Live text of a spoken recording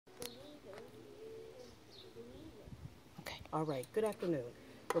All right, good afternoon.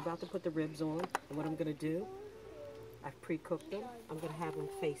 We're about to put the ribs on, and what I'm going to do, I've pre-cooked them. I'm going to have them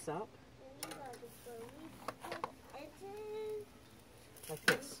face up, like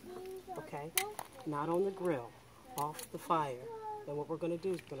this, okay? Not on the grill, off the fire. And what we're going to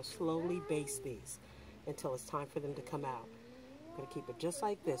do is we're going to slowly baste these until it's time for them to come out. I'm going to keep it just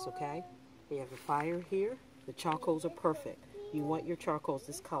like this, okay? You have the fire here. The charcoals are perfect. You want your charcoals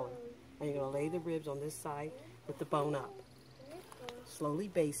this color. And you're going to lay the ribs on this side with the bone up. Slowly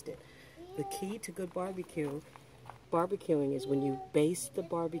baste it. The key to good barbecuing is when you baste the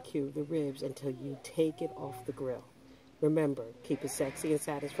ribs until you take it off the grill. Remember, keep it sexy and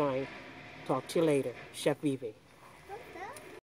satisfying. Talk to you later. Chef Veevee.